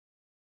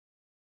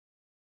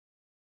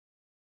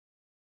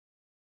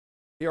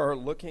We are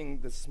looking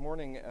this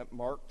morning at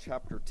Mark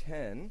chapter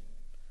 10.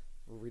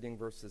 We're reading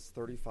verses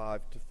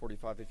 35 to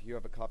 45. If you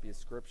have a copy of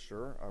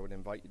Scripture, I would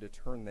invite you to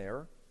turn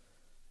there.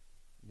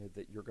 Know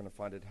that you're going to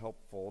find it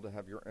helpful to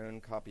have your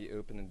own copy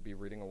open and be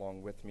reading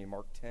along with me.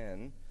 Mark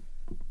 10,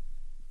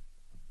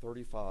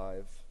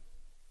 35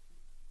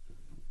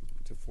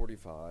 to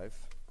 45.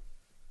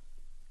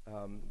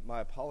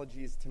 My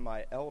apologies to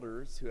my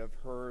elders who have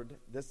heard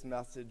this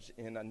message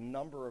in a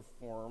number of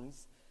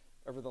forms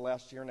over the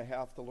last year and a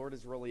half. The Lord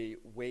has really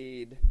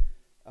weighed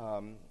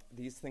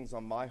these things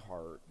on my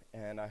heart,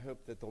 and I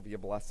hope that they'll be a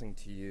blessing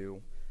to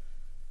you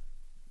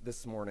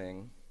this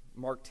morning.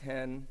 Mark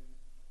 10,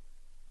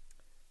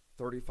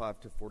 35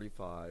 to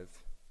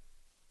 45.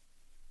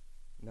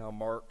 Now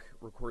Mark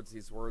records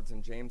these words,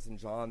 "And James and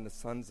John, the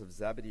sons of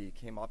Zebedee,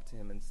 came up to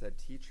him and said,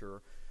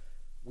 'Teacher,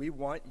 we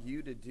want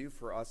you to do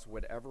for us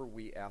whatever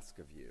we ask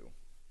of you.'"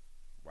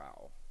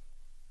 Wow.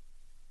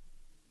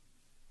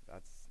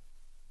 That's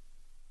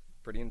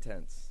pretty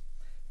intense.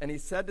 "And he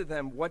said to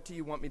them, 'What do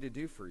you want me to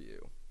do for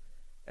you?'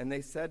 And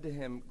they said to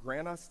him,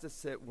 'Grant us to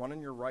sit one on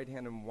your right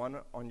hand and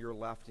one on your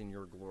left in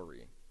your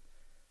glory.'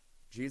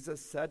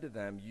 Jesus said to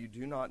them, 'You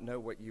do not know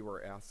what you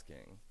are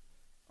asking.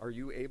 Are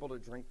you able to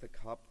drink the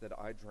cup that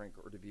I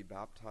drink, or to be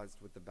baptized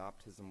with the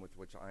baptism with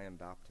which I am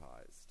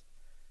baptized?'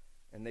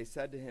 And they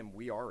said to him,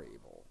 'We are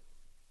able.'"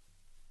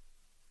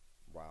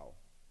 Wow.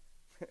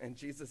 "And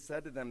Jesus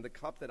said to them, 'The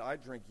cup that I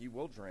drink you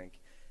will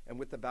drink, and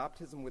with the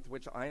baptism with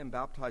which I am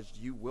baptized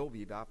you will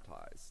be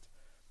baptized.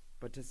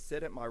 But to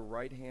sit at my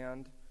right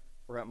hand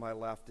or at my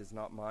left is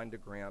not mine to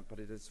grant, but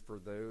it is for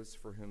those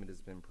for whom it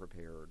has been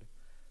prepared.'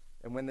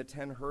 And when the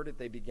 10 heard it,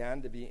 they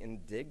began to be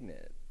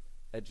indignant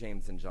at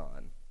James and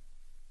John."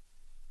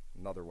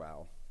 Another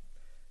wow.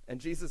 "And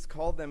Jesus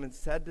called them and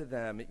said to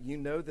them, 'You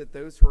know that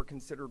those who are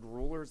considered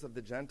rulers of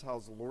the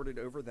Gentiles lord it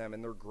over them,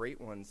 and their great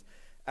ones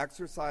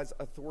exercise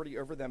authority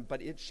over them.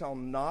 But it shall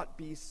not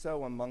be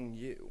so among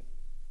you.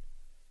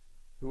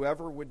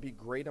 Whoever would be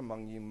great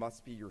among you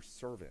must be your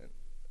servant.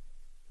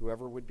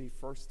 Whoever would be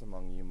first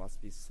among you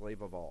must be slave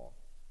of all.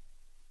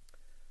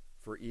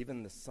 For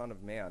even the Son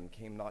of Man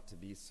came not to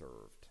be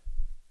served,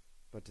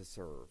 but to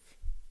serve,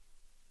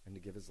 and to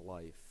give his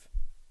life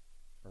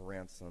a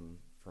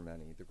ransom for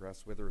many.' The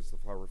grass withers, the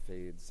flower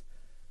fades,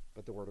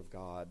 but the word of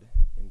God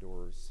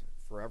endures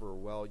forever."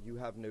 Well, you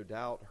have no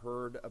doubt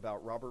heard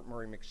about Robert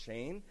Murray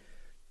M'Cheyne.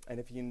 And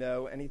if you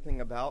know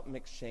anything about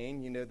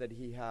M'Cheyne, you know that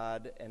he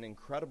had an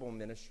incredible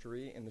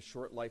ministry in the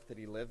short life that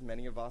he lived.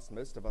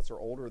 Most of us are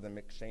older than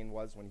M'Cheyne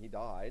was when he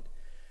died.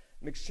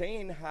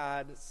 M'Cheyne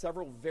had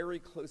several very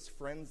close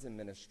friends in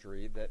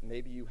ministry that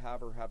maybe you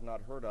have or have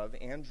not heard of.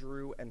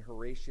 Andrew and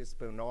Horatius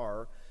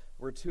Bonar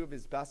were two of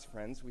his best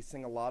friends. We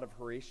sing a lot of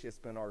Horatius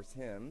Bonar's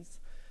hymns.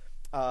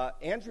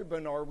 Andrew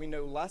Bonar we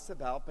know less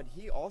about, but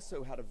he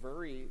also had a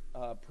very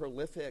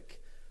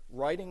prolific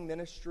writing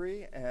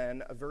ministry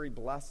and a very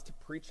blessed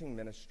preaching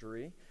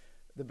ministry.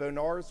 The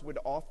Bonars would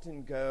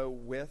often go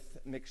with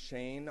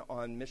M'Cheyne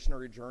on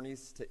missionary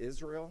journeys to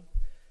Israel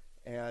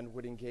and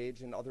would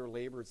engage in other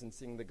labors in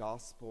seeing the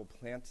gospel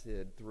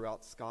planted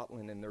throughout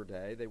Scotland in their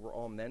day. They were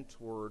all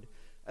mentored,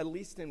 at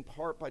least in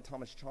part, by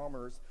Thomas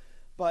Chalmers.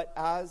 But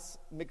as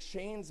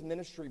M'Cheyne's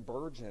ministry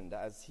burgeoned,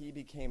 as he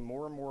became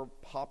more and more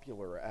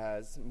popular,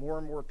 as more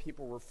and more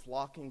people were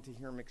flocking to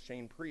hear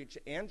M'Cheyne preach,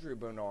 Andrew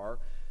Bonar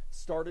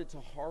started to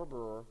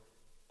harbor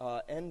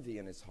envy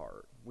in his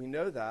heart. We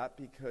know that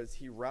because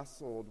he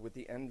wrestled with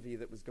the envy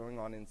that was going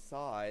on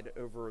inside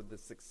over the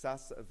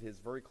success of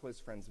his very close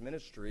friend's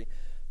ministry,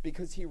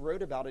 because he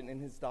wrote about it in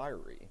his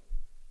diary.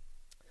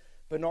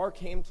 Bonar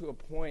came to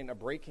a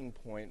breaking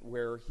point,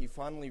 where he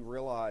finally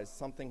realized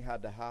something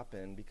had to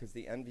happen because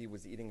the envy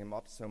was eating him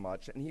up so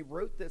much, and he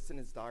wrote this in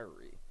his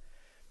diary.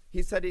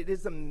 He said, "It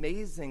is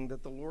amazing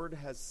that the Lord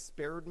has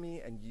spared me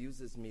and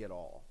uses me at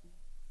all.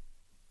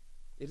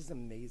 It is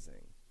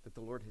amazing that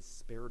the Lord has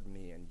spared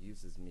me and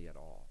uses me at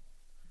all."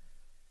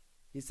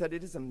 He said,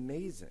 "It is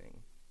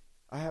amazing.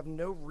 I have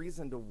no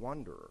reason to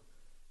wonder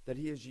that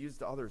he has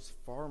used others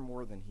far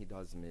more than he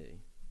does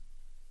me.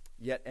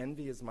 Yet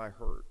envy is my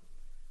hurt,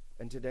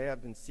 and today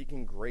I've been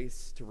seeking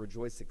grace to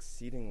rejoice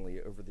exceedingly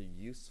over the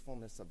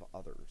usefulness of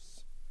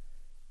others,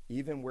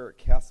 even where it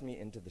casts me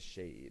into the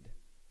shade.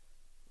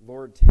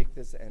 Lord, take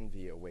this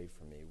envy away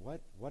from me."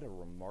 What a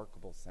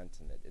remarkable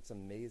sentiment. It's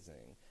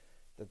amazing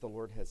that the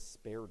Lord has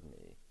spared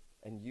me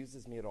and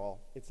uses me at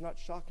all. It's not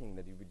shocking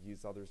that he would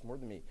use others more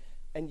than me.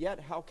 And yet,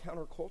 how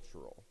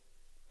countercultural.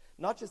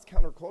 Not just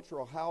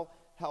countercultural,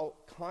 how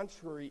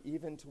contrary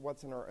even to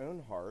what's in our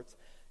own hearts,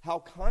 how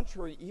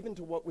contrary even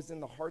to what was in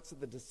the hearts of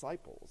the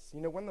disciples.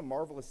 You know, one of the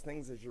marvelous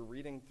things as you're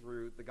reading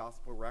through the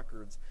gospel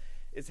records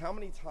is how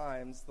many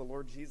times the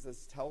Lord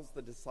Jesus tells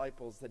the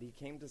disciples that he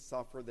came to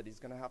suffer, that he's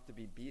going to have to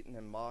be beaten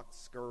and mocked,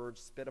 scourged,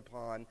 spit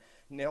upon,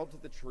 nailed to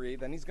the tree,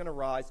 then he's going to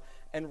rise.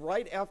 And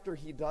right after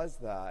he does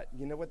that,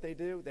 you know what they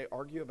do? They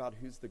argue about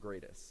who's the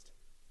greatest.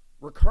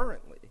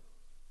 Recurrently.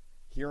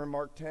 Here in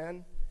Mark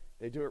 10,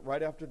 they do it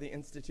right after the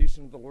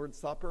institution of the Lord's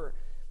Supper.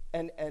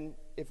 And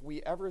if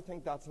we ever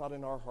think that's not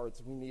in our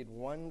hearts, we need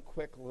one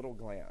quick little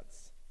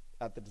glance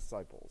at the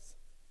disciples,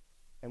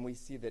 and we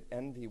see that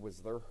envy was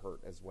their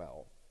hurt as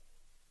well.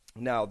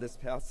 Now, this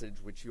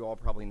passage, which you all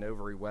probably know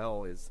very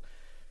well, is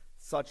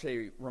such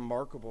a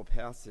remarkable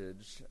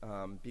passage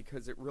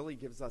because it really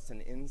gives us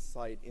an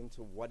insight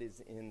into what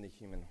is in the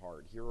human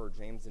heart. Here are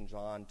James and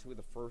John, two of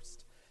the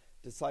first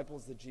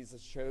disciples that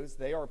Jesus chose.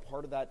 They are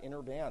part of that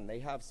inner band. They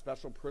have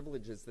special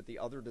privileges that the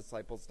other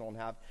disciples don't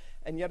have,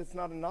 and yet it's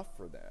not enough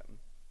for them.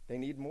 They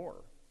need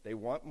more. They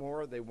want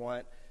more. They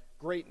want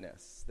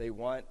greatness. They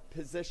want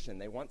position.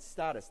 They want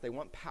status. They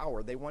want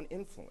power. They want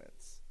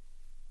influence.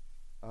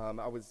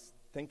 I was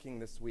thinking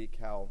this week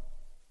how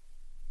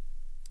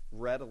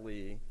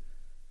readily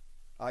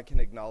I can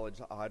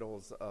acknowledge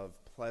idols of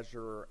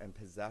pleasure and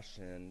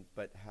possession,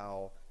 but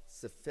how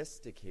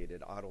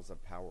sophisticated idols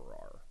of power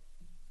are.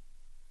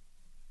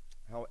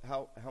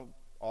 How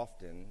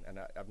often, and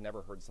I've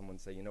never heard someone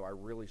say, I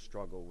really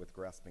struggle with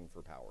grasping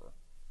for power.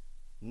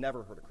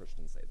 Never heard a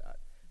Christian say that.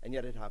 And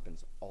yet it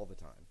happens all the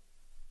time.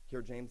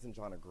 Here James and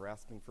John are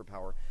grasping for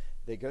power.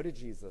 They go to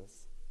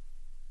Jesus.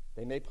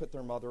 They may put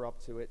their mother up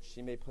to it.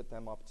 She may put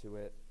them up to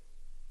it.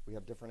 We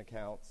have different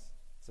accounts.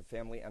 It's a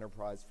family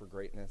enterprise for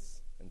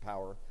greatness and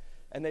power.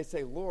 And they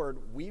say,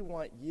 Lord, we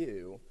want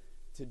you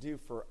to do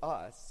for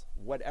us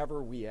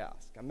whatever we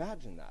ask.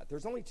 Imagine that.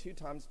 There's only 2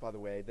 times, by the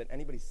way, that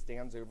anybody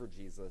stands over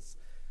Jesus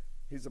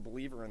who's a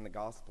believer in the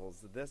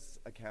Gospels. This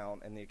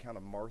account and the account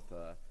of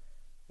Martha,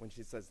 when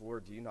she says,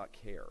 Lord, do you not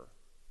care?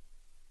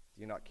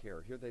 Do you not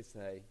care? Here they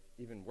say,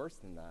 even worse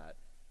than that,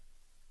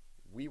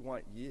 we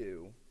want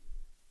you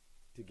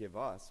to give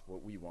us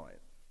what we want.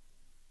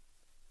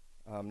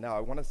 Now, I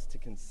want us to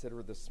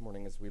consider this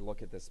morning as we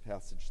look at this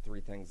passage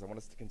 3 things. I want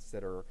us to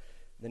consider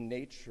the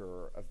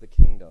nature of the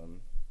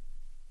kingdom.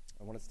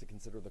 I want us to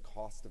consider the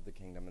cost of the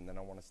kingdom, and then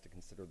I want us to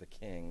consider the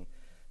king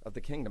of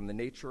the kingdom, the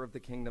nature of the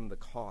kingdom, the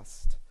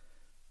cost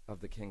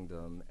of the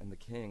kingdom, and the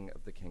king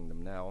of the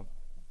kingdom. Now,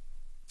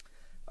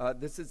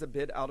 this is a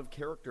bit out of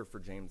character for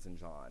James and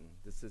John.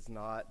 This is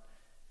not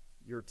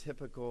your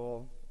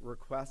typical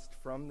request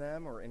from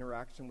them or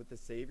interaction with the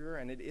Savior,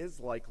 and it is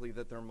likely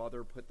that their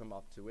mother put them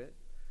up to it.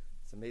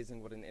 It's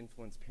amazing what an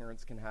influence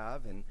parents can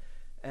have,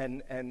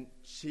 and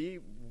she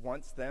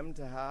wants them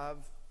to have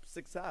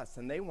success,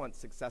 and they want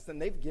success,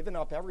 and they've given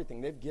up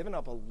everything. They've given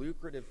up a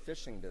lucrative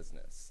fishing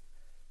business.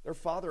 Their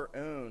father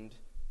owned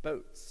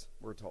boats,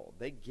 we're told.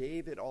 They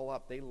gave it all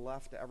up. They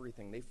left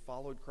everything. They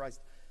followed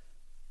Christ,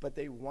 but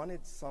they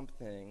wanted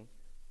something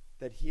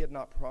that he had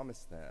not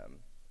promised them,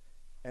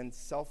 and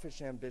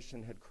selfish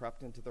ambition had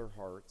crept into their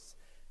hearts,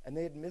 and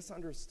they had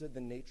misunderstood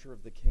the nature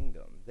of the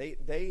kingdom.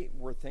 They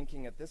were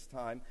thinking at this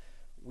time,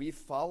 we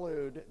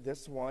followed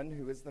this one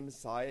who is the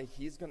Messiah.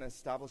 He's going to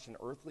establish an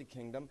earthly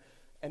kingdom.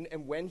 And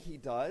when he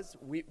does,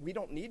 we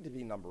don't need to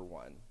be number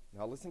 1.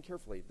 Now listen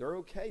carefully. They're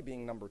okay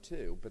being number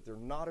 2, but they're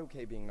not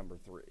okay being number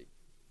 3.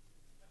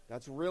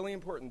 That's really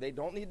important. They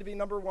don't need to be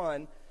number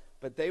 1,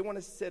 but they want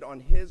to sit on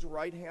his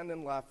right hand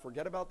and left.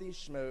 Forget about these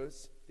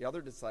schmoes, the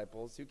other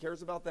disciples. Who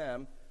cares about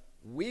them?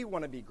 We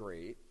want to be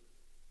great.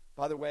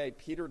 By the way,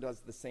 Peter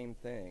does the same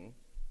thing,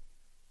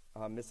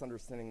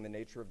 misunderstanding the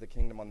nature of the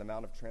kingdom on the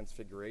Mount of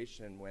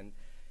Transfiguration when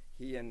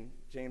he and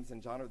James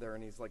and John are there,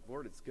 and he's like,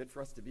 Lord, it's good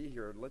for us to be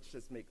here. Let's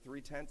just make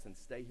 3 tents and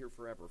stay here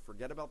forever.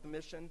 Forget about the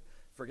mission.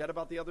 Forget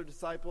about the other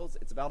disciples.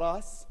 It's about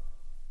us,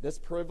 this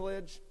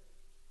privilege.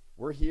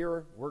 We're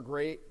here. We're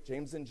great.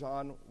 James and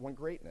John want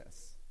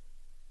greatness.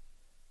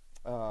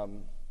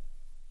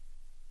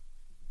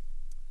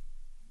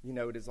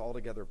 It is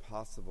altogether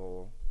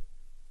possible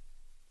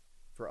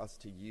for us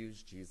to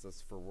use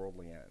Jesus for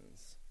worldly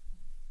ends.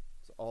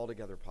 It's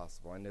altogether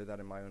possible. I know that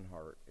in my own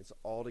heart. It's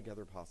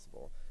altogether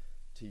possible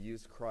to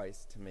use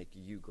Christ to make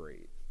you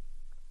great.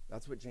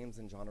 That's what James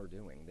and John are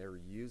doing. They're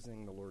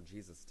using the Lord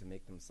Jesus to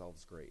make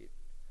themselves great.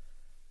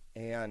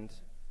 And,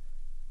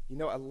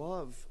 I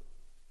love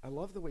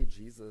the way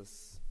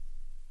Jesus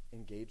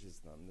engages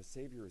them. The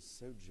Savior is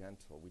so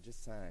gentle. We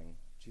just sang,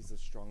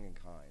 Jesus strong and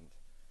kind.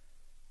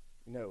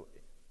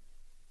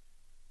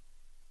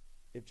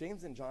 If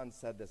James and John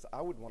said this,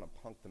 I would want to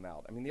punk them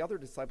out. The other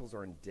disciples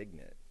are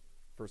indignant.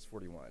 Verse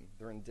 41,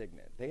 they're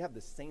indignant. They have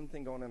the same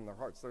thing going on in their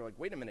hearts. They're like,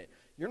 wait a minute,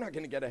 you're not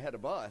going to get ahead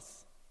of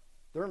us.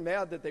 They're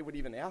mad that they would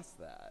even ask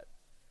that.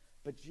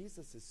 But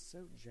Jesus is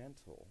so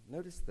gentle.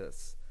 Notice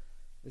this.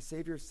 The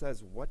Savior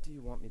says, what do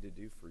you want me to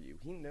do for you?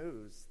 He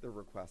knows the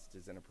request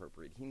is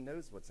inappropriate. He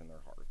knows what's in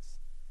their hearts.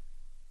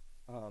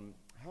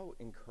 How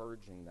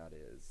encouraging that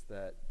is,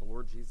 that the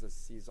Lord Jesus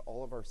sees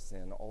all of our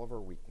sin, all of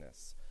our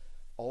weakness,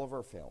 all of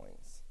our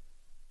failings.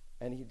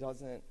 And he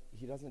doesn't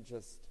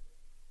just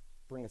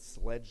bring a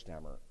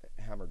sledgehammer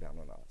down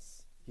on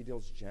us. He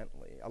deals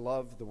gently. I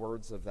love the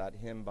words of that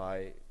hymn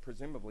by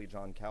presumably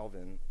John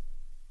Calvin.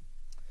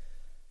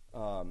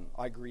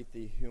 I greet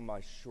thee whom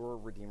my sure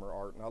Redeemer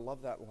art. And I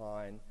love that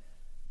line,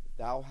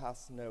 thou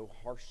hast no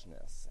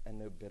harshness and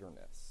no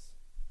bitterness.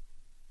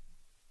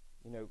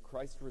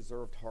 Christ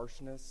reserved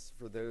harshness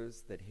for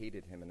those that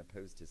hated him and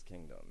opposed his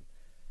kingdom.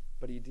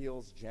 But he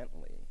deals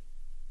gently.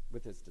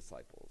 with his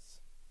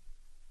disciples.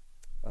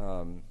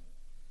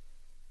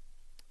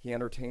 He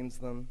entertains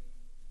them.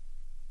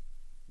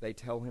 They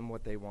tell him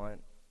what they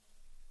want.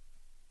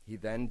 He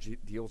then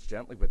deals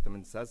gently with them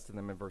and says to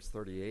them in verse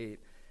 38,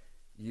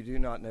 "You do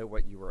not know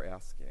what you are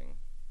asking."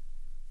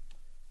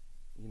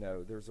 You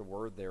know, there's a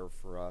word there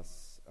for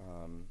us.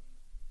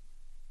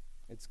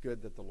 It's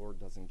good that the Lord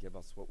doesn't give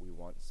us what we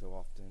want so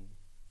often,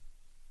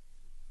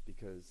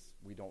 because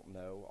we don't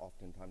know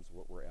oftentimes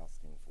what we're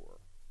asking for.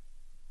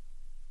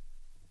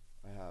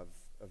 I have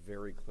a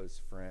very close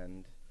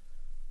friend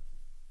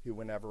who,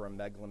 whenever a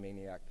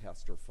megalomaniac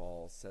pastor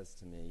falls, says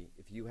to me,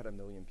 "If you had 1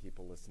 million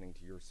people listening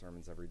to your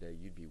sermons every day,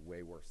 you'd be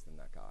way worse than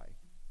that guy."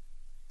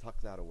 Tuck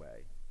that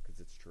away,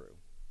 because it's true.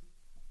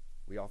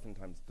 We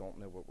oftentimes don't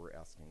know what we're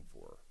asking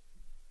for.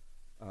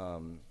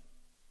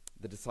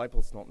 The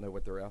disciples don't know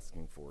what they're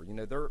asking for. You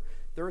know,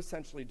 they're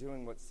essentially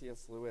doing what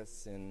C.S.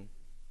 Lewis in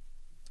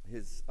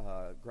his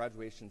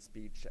graduation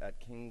speech at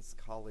King's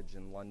College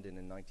in London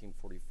in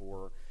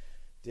 1944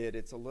 did.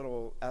 It's a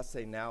little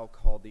essay now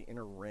called The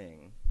Inner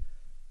Ring.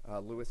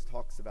 Lewis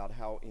talks about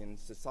how in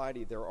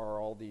society there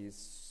are all these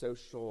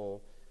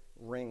social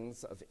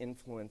rings of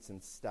influence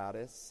and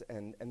status,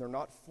 and they're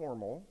not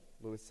formal.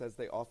 Lewis says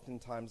they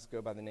oftentimes go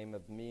by the name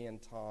of me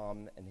and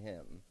Tom and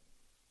him.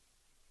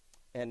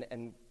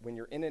 And when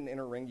you're in an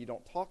inner ring, you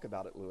don't talk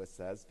about it, Lewis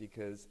says,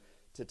 because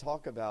to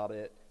talk about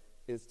it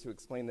is to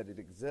explain that it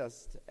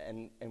exists.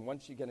 And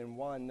once you get in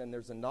one, then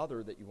there's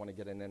another that you want to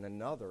get in, and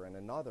another, and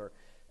another.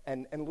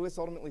 And Lewis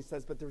ultimately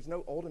says, but there's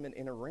no ultimate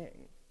inner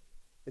ring.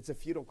 It's a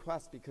futile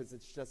quest because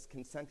it's just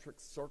concentric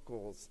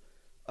circles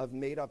of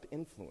made-up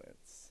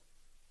influence.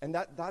 And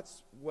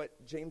that's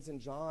what James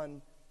and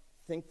John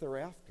think they're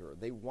after.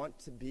 They want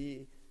to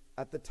be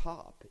at the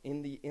top,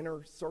 in the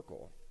inner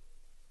circle.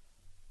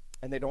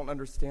 And they don't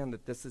understand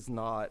that this is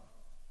not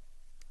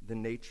the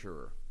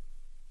nature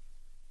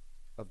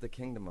of the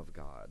kingdom of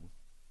God.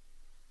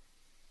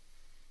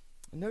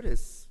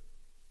 Notice,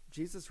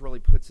 Jesus really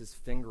puts his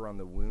finger on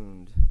the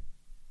wound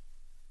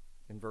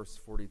in verse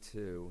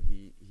 42.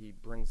 He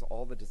brings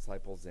all the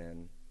disciples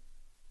in,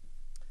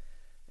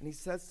 and he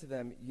says to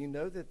them, "You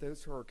know that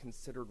those who are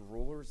considered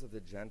rulers of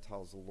the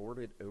Gentiles lord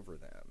it over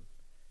them,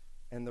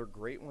 and their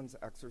great ones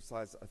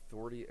exercise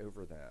authority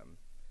over them."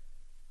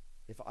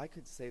 If I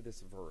could say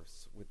this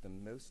verse with the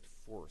most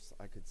force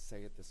I could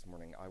say it this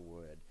morning, I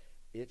would.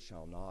 It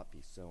shall not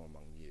be so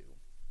among you.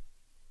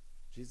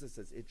 Jesus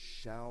says, it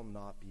shall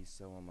not be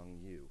so among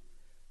you.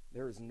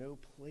 There is no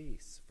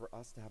place for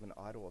us to have an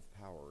idol of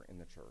power in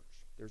the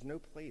church. There's no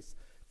place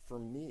for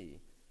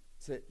me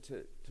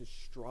to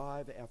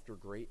strive after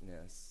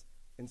greatness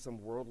in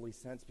some worldly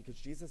sense, because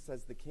Jesus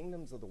says the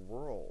kingdoms of the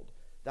world,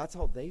 that's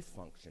how they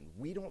function.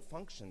 We don't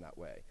function that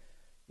way.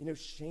 You know,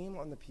 shame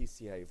on the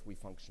PCA if we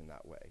function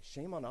that way.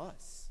 Shame on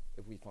us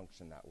if we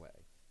function that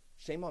way.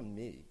 Shame on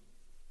me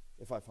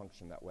if I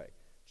function that way.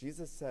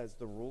 Jesus says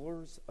the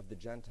rulers of the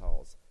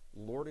Gentiles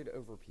lord it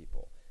over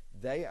people.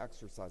 They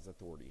exercise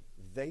authority.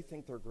 They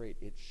think they're great.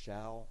 It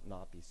shall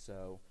not be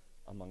so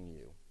among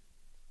you.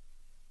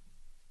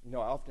 You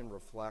know, I often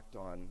reflect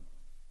on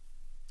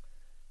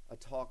a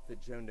talk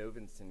that Joe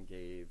Novenson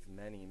gave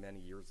many, many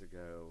years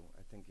ago.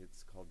 I think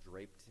it's called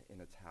Draped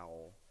in a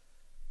Towel.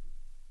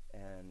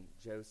 And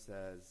Joe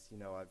says, you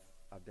know,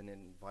 I've been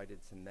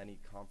invited to many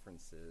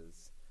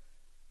conferences,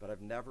 but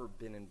I've never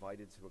been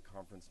invited to a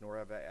conference, nor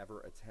have I ever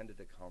attended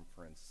a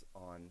conference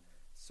on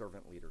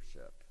servant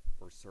leadership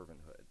or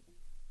servanthood.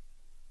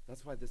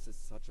 That's why this is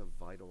such a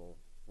vital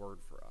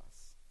word for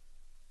us.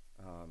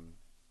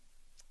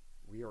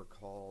 We are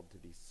called to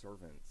be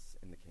servants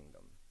in the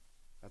kingdom.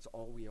 That's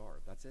all we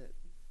are. That's it.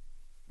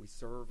 We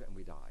serve and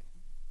we die.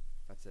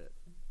 That's it.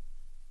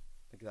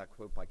 Think of that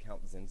quote by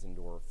Count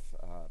Zinzendorf,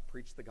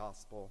 preach the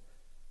gospel,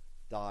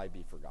 die,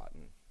 be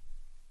forgotten.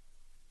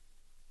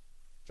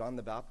 John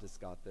the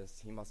Baptist got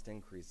this. He must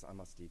increase, I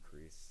must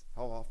decrease.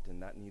 How often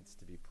that needs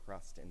to be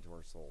pressed into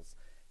our souls.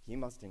 He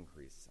must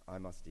increase, I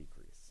must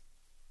decrease.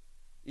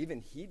 Even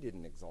he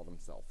didn't exalt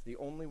himself, the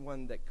only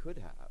one that could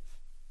have.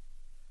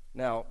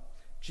 Now,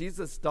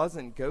 Jesus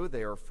doesn't go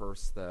there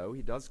first, though.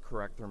 He does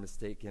correct their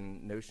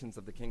mistaken notions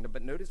of the kingdom,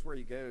 but notice where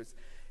he goes.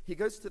 He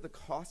goes to the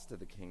cost of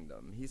the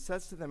kingdom. He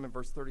says to them in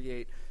verse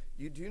 38,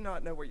 "You do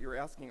not know what you're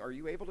asking. Are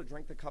you able to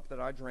drink the cup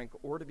that I drank,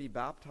 or to be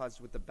baptized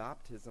with the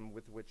baptism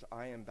with which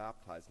I am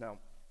baptized?" Now,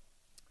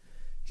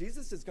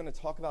 Jesus is going to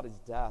talk about his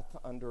death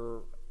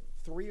under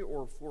 3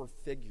 or 4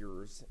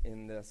 figures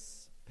in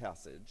this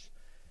passage.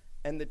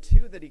 And the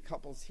 2 that he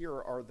couples here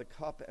are the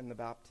cup and the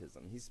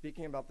baptism. He's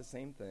speaking about the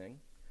same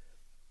thing.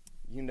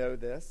 You know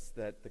this,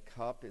 that the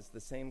cup is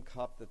the same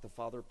cup that the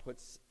Father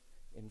puts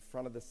in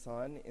front of the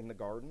Son in the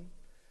garden.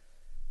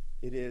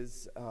 It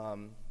is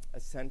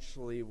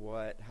essentially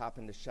what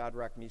happened to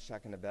Shadrach,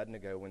 Meshach, and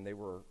Abednego when they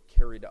were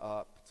carried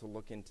up to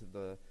look into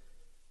the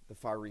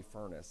fiery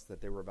furnace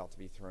that they were about to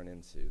be thrown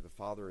into. The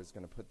Father is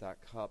going to put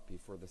that cup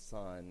before the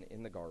Son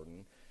in the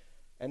garden.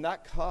 And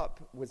that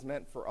cup was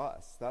meant for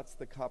us. That's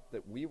the cup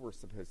that we were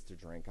supposed to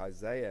drink.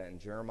 Isaiah and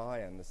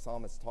Jeremiah and the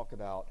psalmist talk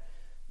about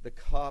the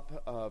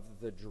cup of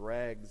the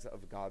dregs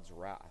of God's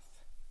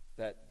wrath.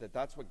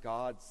 That's what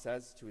God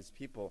says to his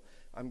people.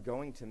 I'm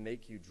going to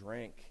make you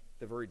drink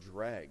the very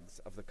dregs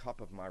of the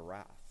cup of my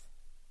wrath.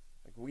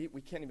 Like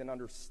we can't even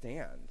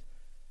understand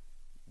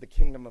the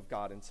kingdom of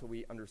God until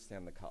we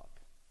understand the cup.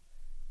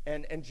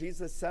 And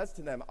Jesus says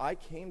to them, I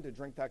came to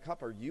drink that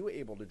cup. Are you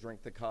able to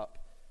drink the cup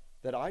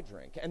that I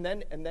drink? And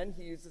then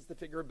he uses the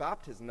figure of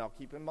baptism. Now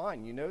keep in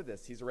mind, you know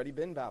this, he's already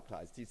been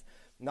baptized. He's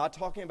not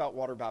talking about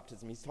water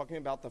baptism. He's talking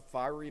about the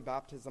fiery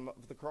baptism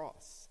of the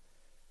cross.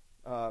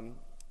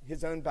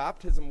 His own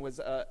baptism was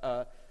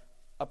a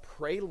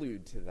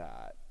prelude to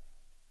that.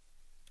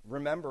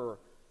 Remember,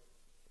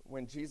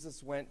 when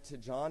Jesus went to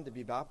John to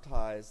be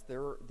baptized,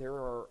 there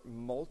are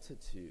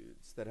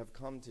multitudes that have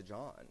come to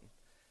John.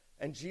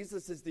 And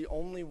Jesus is the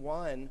only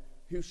one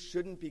who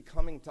shouldn't be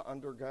coming to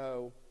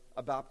undergo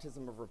a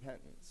baptism of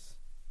repentance.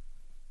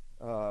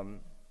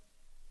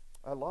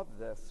 I love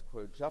this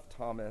quote. Jeff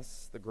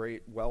Thomas, the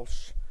great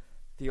Welsh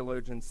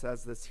theologian,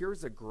 says this: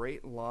 here's a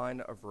great line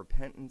of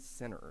repentant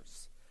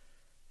sinners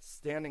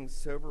standing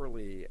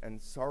soberly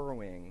and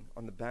sorrowing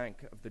on the bank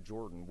of the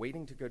Jordan,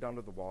 waiting to go down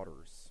to the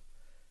waters.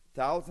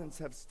 Thousands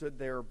have stood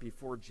there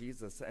before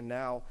Jesus, and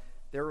now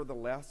there are the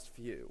last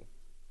few.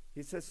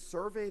 He says,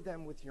 survey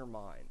them with your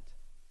mind.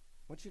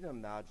 I want you to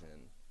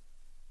imagine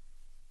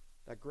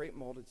that great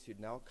multitude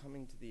now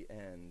coming to the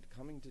end,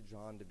 coming to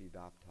John to be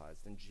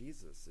baptized, and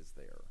Jesus is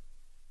there.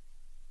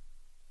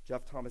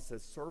 Jeff Thomas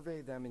says,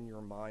 survey them in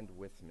your mind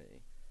with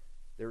me.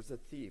 There's a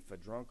thief, a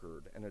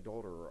drunkard, an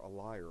adulterer, a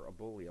liar, a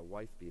bully, a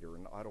wife-beater,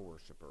 an idol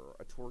worshiper,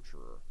 a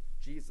torturer,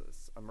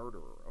 Jesus, a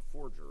murderer, a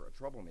forger, a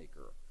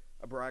troublemaker,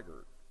 a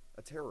braggart,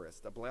 a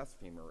terrorist, a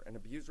blasphemer, an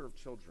abuser of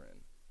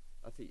children,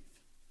 a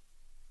thief.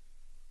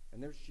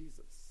 And there's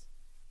Jesus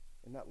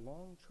in that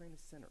long train of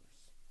sinners.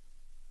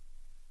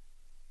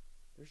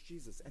 There's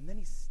Jesus. And then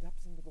he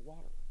steps into the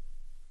water.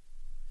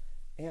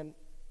 And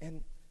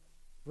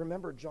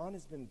remember, John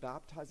has been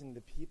baptizing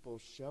the people,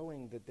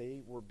 showing that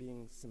they were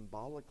being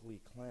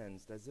symbolically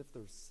cleansed, as if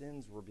their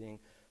sins were being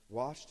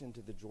washed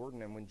into the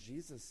Jordan. And when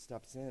Jesus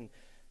steps in,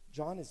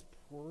 John is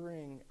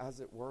pouring, as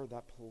it were,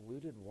 that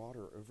polluted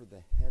water over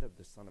the head of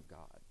the Son of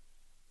God.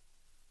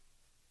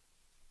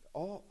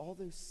 All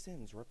those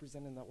sins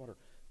represented in that water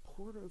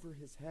poured over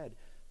his head,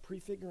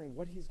 prefiguring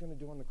what he's going to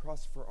do on the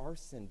cross for our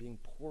sin being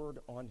poured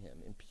on him,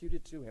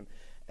 imputed to him,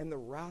 and the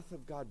wrath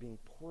of God being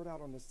poured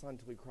out on the Son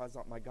till he cries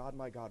out, my God,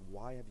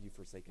 why have you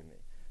forsaken me?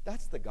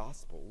 That's the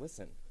gospel.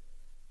 Listen,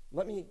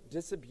 let me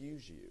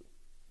disabuse you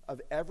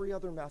of every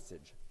other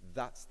message.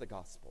 That's the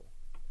gospel.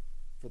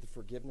 For the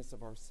forgiveness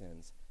of our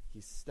sins,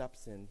 he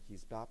steps in,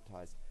 he's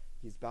baptized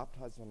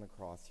on the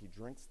cross, he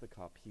drinks the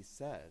cup, he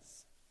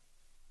says,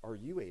 are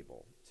you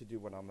able to do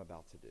what I'm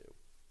about to do?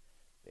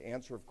 The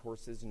answer, of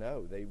course, is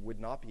no. They would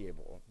not be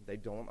able. They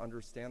don't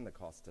understand the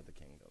cost of the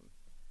kingdom.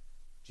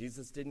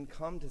 Jesus didn't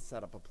come to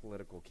set up a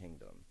political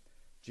kingdom.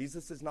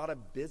 Jesus is not a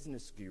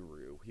business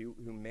guru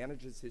who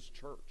manages his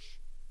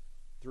church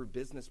through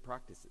business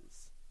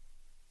practices.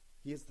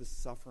 He is the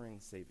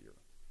suffering Savior.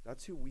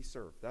 That's who we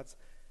serve. That's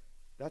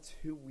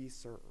who we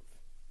serve,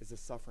 is a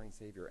suffering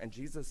Savior. And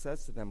Jesus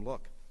says to them,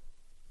 look,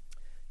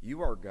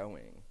 you are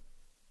going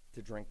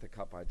to drink the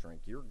cup I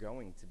drink. You're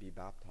going to be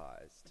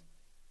baptized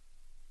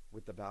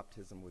with the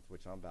baptism with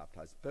which I'm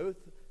baptized, both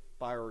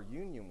by our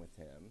union with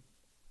him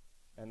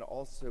and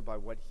also by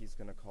what he's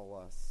going to call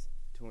us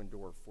to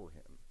endure for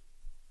him.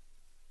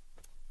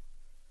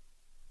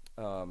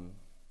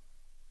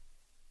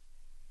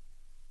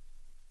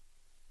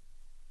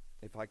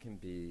 If I can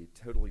be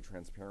totally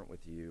transparent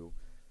with you,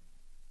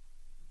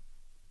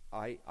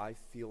 I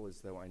feel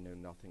as though I know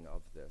nothing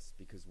of this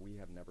because we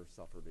have never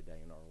suffered a day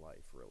in our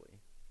life,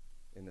 really,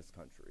 in this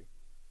country.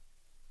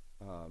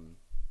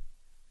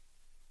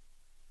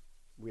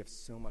 We have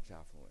so much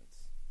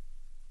affluence.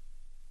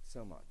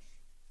 So much.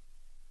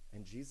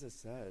 And Jesus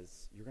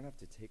says, you're going to have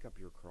to take up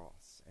your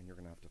cross and you're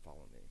going to have to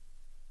follow me.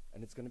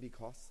 And it's going to be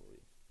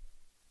costly.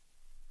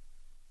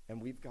 And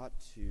we've got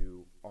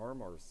to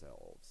arm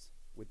ourselves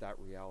with that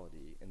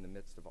reality in the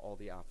midst of all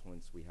the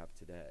affluence we have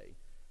today.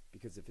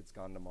 Because if it's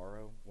gone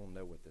tomorrow, we'll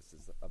know what this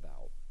is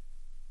about.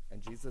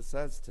 And Jesus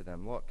says to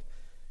them, look,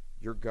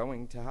 you're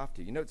going to have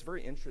to. You know, it's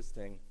very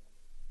interesting.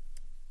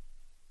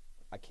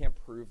 I can't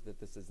prove that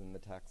this is in the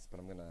text, but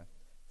I'm going to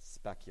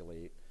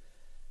speculate.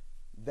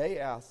 They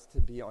asked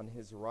to be on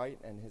his right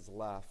and his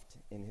left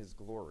in his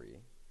glory.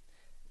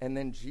 And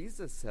then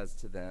Jesus says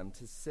to them,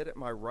 to sit at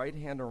my right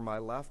hand or my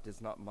left is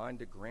not mine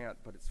to grant,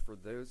 but it's for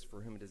those for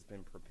whom it has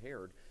been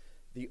prepared.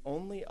 The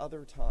only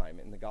other time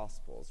in the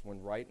Gospels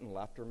when right and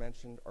left are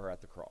mentioned are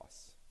at the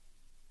cross.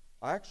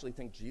 I actually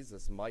think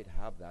Jesus might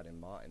have that in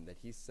mind, that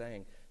he's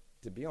saying,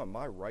 to be on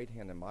my right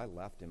hand and my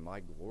left in my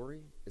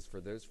glory is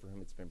for those for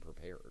whom it's been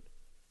prepared.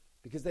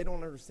 Because they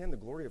don't understand the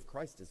glory of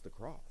Christ is the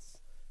cross.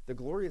 The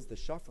glory is the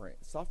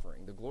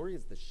suffering. The glory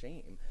is the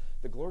shame.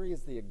 The glory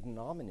is the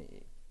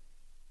ignominy.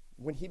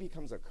 When he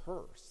becomes a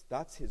curse,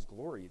 that's his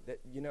glory. That,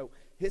 you know,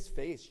 his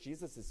face,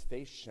 Jesus'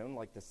 face shone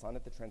like the sun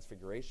at the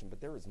transfiguration, but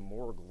there is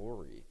more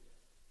glory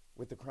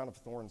with the crown of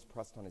thorns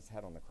pressed on his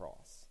head on the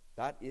cross.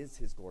 That is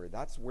his glory.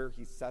 That's where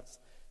he sets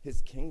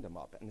his kingdom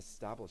up and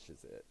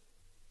establishes it.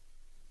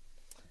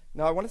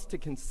 Now, I want us to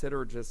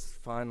consider just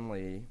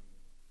finally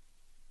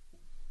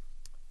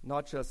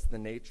not just the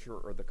nature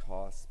or the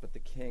cost, but the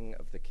king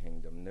of the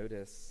kingdom.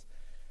 Notice,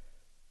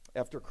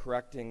 after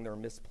correcting their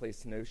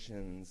misplaced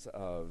notions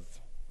of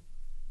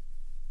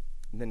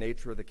the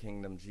nature of the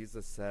kingdom,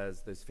 Jesus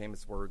says those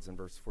famous words in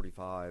verse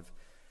 45,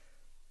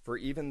 "For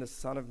even the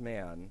Son of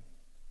Man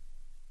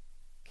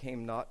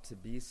came not to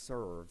be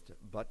served,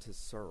 but to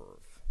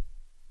serve,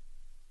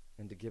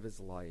 and to give his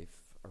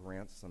life a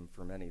ransom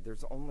for many."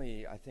 There's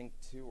only, I think,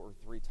 2 or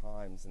 3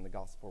 times in the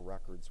gospel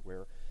records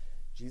where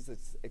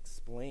Jesus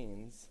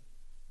explains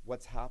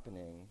what's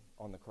happening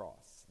on the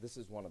cross. This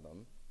is one of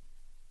them.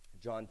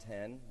 John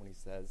 10, when he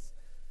says,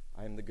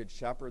 "I am the good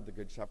shepherd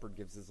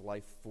gives his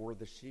life for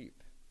the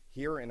sheep."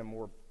 Here, in a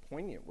more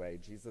poignant way,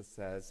 Jesus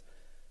says,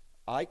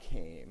 "I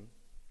came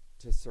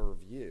to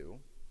serve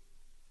you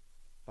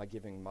by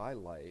giving my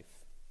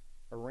life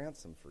a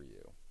ransom for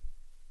you."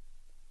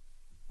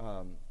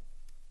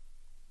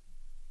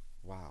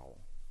 Wow.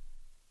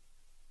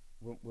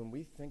 When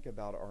we think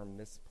about our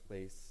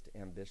misplaced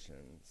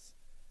ambitions,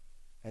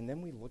 and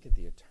then we look at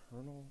the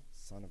eternal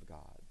Son of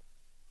God,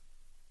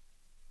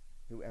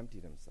 who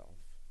emptied himself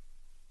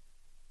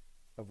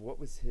of what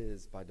was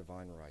his by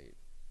divine right,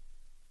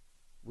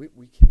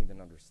 we can't even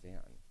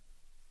understand.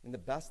 And the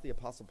best the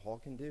Apostle Paul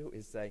can do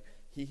is say,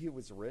 "He who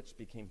was rich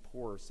became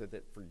poor so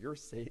that for your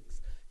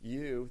sakes,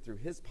 you, through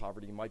his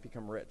poverty, might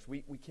become rich."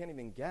 We can't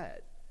even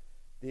get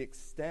the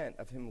extent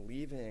of him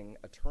leaving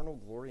eternal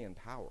glory and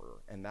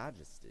power and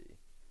majesty.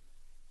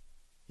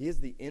 He is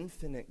the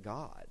infinite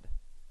God,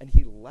 and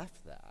he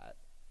left that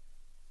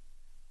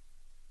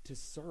to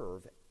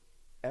serve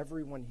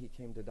everyone he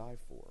came to die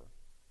for,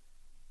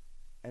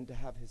 and to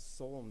have his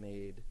soul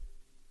made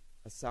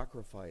a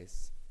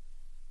sacrifice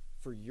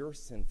for your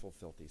sinful,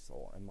 filthy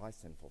soul and my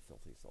sinful,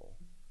 filthy soul.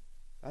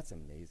 That's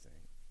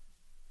amazing.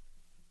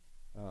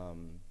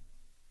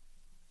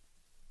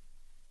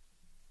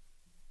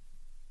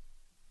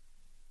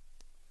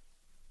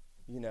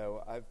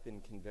 I've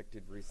been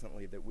convicted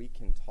recently that we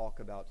can talk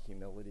about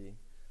humility.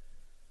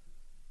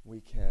 We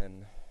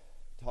can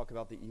talk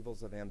about the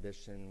evils of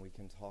ambition. We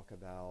can talk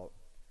about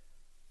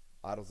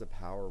idols of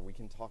power. We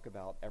can talk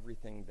about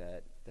everything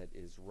that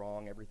is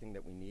wrong, everything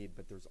that we need,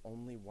 but there's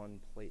only one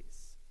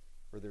place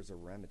where there's a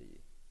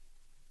remedy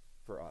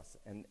for us.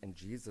 And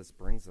Jesus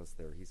brings us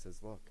there. He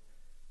says, "Look,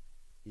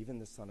 even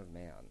the Son of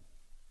Man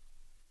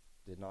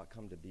did not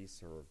come to be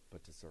served,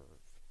 but to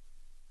serve."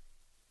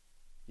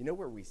 You know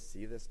where we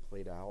see this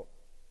played out?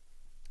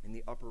 In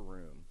the upper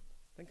room.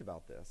 Think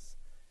about this.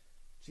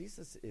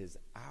 Jesus is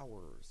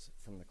hours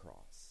from the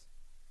cross,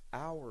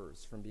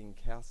 hours from being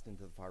cast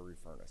into the fiery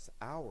furnace,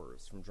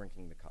 hours from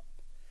drinking the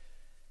cup.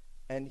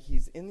 And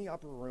he's in the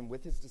upper room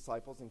with his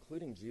disciples,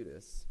 including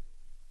Judas.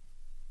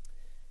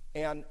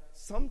 And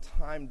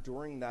sometime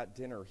during that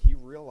dinner, he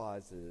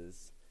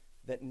realizes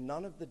that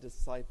none of the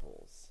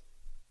disciples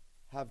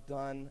have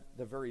done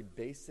the very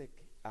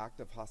basic act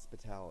of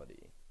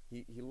hospitality.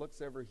 He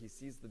looks over, he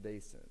sees the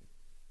basin,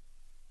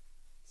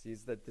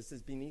 sees that this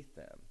is beneath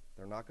them.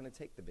 They're not going to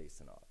take the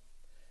basin up.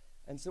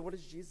 And so what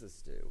does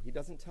Jesus do? He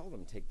doesn't tell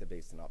them take the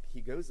basin up. He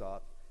goes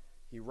up,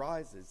 he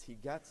rises, he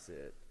gets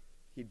it,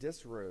 he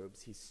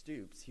disrobes, he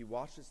stoops, he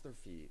washes their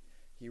feet,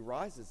 he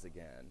rises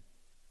again,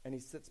 and he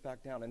sits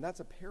back down. And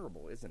that's a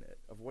parable, isn't it,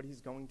 of what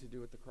he's going to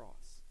do at the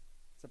cross.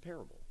 It's a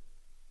parable.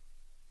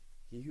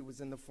 He who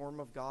was in the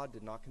form of God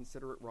did not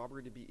consider it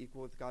robbery to be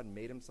equal with God,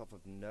 made himself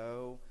of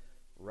no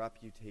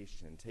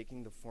reputation,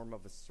 taking the form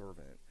of a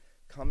servant,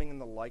 coming in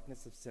the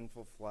likeness of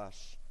sinful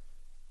flesh.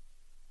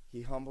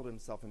 He humbled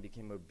himself and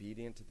became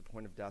obedient to the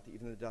point of death,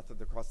 even the death of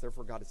the cross.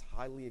 Therefore, God has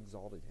highly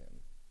exalted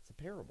him. It's a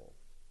parable.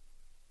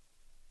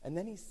 And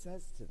then he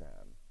says to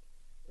them,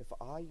 "If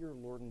I, your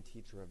Lord and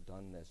teacher, have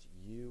done this,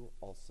 you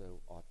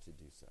also ought to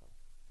do so."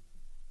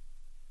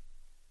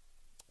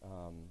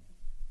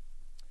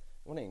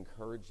 I want to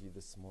encourage you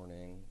this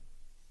morning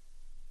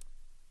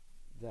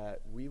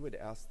that we would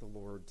ask the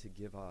Lord to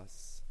give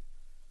us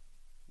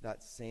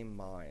that same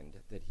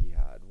mind that he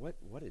had.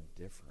 What a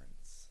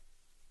difference.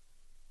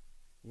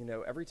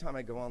 Every time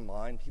I go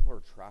online, people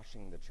are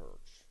trashing the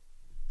church.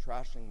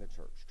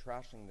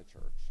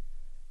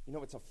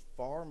 It's a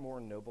far more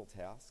noble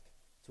task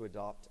to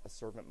adopt a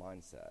servant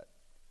mindset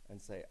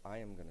and say, "I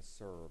am going to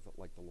serve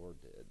like the Lord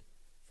did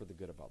for the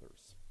good of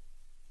others."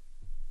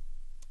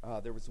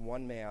 There was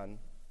one man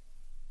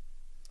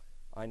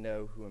I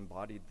know who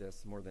embodied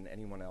this more than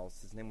anyone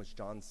else. His name was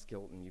John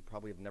Skilton. You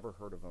probably have never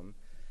heard of him.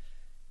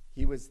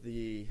 He was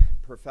the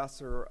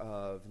professor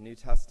of New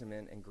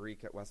Testament and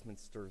Greek at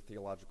Westminster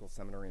Theological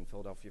Seminary in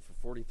Philadelphia for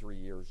 43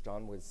 years.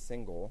 John was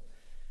single.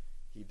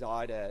 He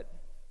died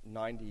at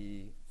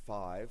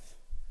 95.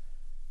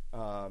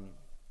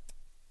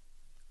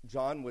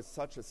 John was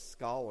such a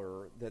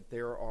scholar that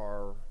there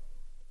are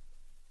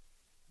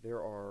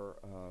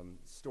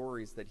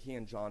stories that he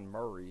and John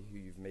Murray, who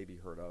you've maybe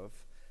heard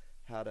of,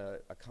 had a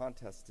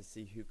contest to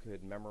see who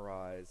could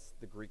memorize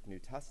the Greek New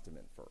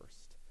Testament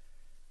first,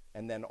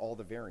 and then all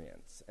the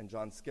variants. And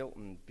John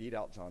Skilton beat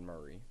out John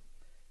Murray.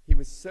 He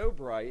was so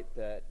bright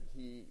that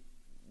he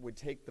would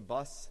take the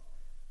bus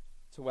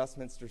to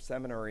Westminster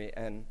Seminary,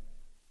 and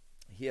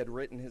he had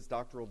written his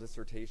doctoral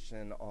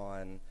dissertation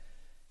on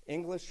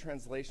English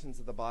translations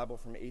of the Bible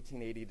from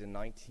 1880 to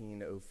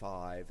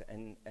 1905,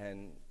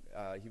 and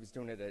he was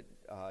doing it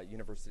at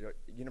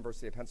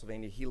University of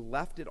Pennsylvania. He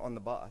left it on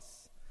the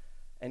bus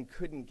and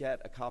couldn't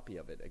get a copy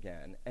of it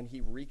again, and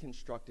he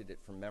reconstructed it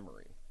from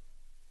memory.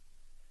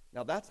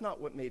 Now, that's not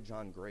what made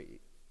John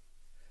great.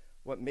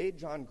 What made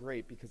John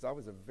great, because I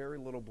was a very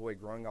little boy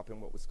growing up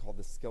in what was called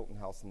the Skilton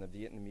House in the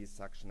Vietnamese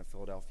section of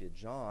Philadelphia,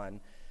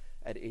 John,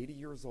 at 80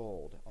 years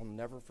old, I'll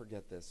never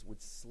forget this,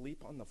 would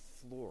sleep on the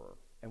floor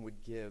and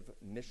would give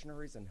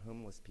missionaries and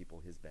homeless people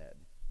his bed.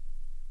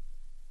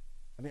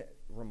 I mean,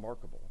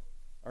 remarkable.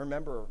 I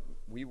remember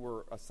we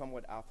were a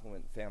somewhat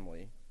affluent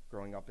family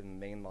growing up in the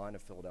main line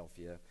of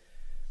Philadelphia,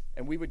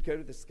 and we would go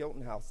to the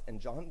Skilton House, and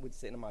John would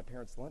say to my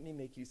parents, "Let me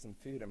make you some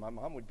food," and my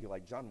mom would be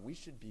like, "John, we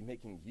should be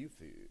making you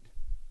food."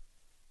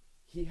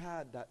 He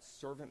had that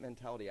servant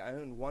mentality. I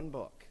own one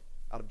book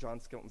out of John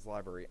Skilton's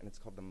library, and it's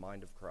called The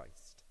Mind of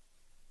Christ.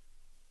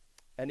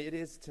 And it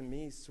is, to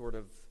me, sort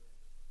of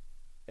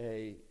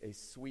a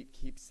sweet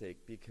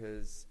keepsake,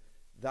 because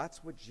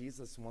that's what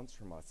Jesus wants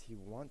from us. He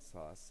wants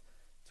us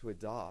to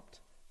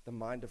adopt the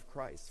mind of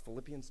Christ.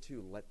 Philippians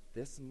 2, let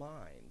this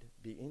mind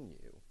be in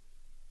you,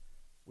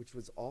 which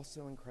was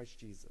also in Christ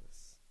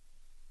Jesus.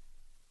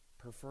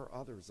 Prefer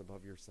others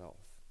above yourself.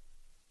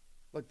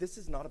 Look, this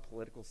is not a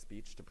political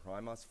speech to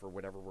prime us for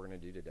whatever we're going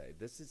to do today.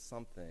 This is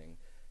something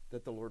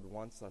that the Lord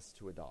wants us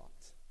to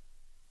adopt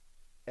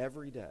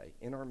every day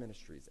in our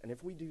ministries. And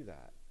if we do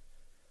that,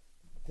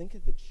 think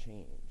of the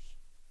change.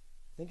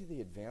 Think of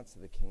the advance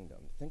of the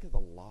kingdom. Think of the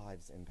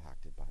lives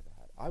impacted by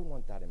that. I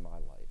want that in my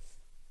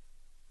life.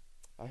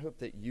 I hope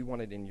that you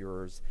want it in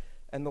yours.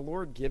 And the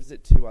Lord gives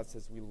it to us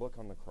as we look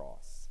on the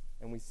cross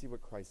and we see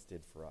what Christ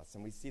did for us.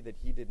 And we see that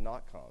he did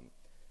not come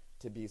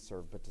to be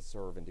served, but to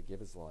serve and to give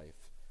his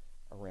life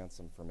a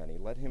ransom for many.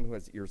 Let him who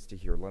has ears to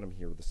hear, let him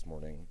hear this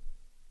morning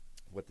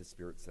what the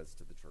Spirit says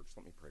to the church.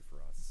 Let me pray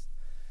for us.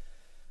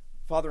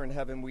 Father in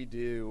heaven, we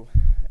do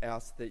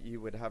ask that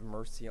you would have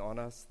mercy on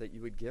us, that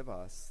you would give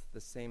us the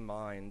same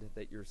mind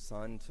that your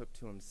Son took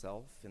to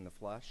himself in the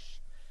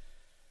flesh.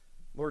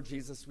 Lord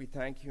Jesus, we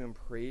thank you and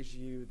praise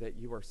you that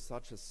you are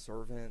such a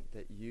servant,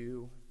 that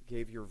you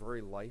gave your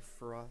very life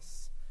for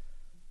us.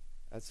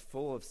 As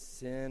full of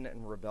sin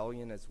and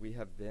rebellion as we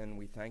have been,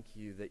 we thank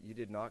you that you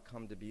did not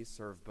come to be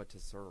served, but to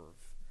serve.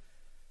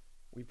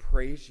 We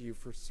praise you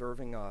for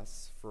serving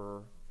us,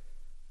 for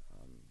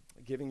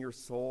giving your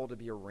soul to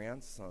be a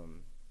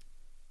ransom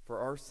for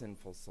our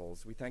sinful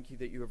souls. We thank you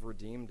that you have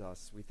redeemed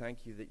us. We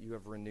thank you that you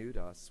have renewed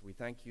us. We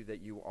thank you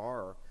that you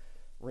are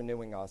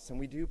renewing us. And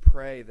we do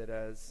pray that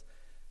as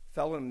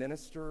fellow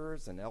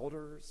ministers and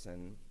elders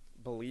and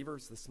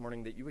believers this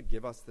morning, that you would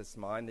give us this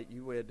mind, that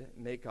you would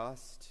make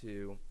us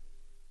to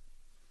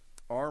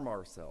arm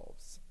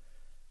ourselves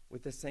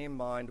with the same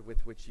mind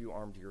with which you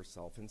armed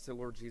yourself. And so,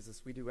 Lord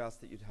Jesus, we do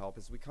ask that you'd help.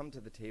 As we come to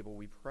the table,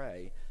 we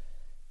pray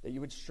that you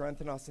would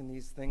strengthen us in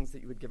these things,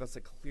 that you would give us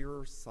a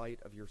clearer sight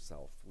of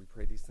yourself. We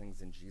pray these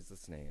things in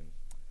Jesus' name.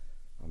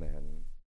 Amen.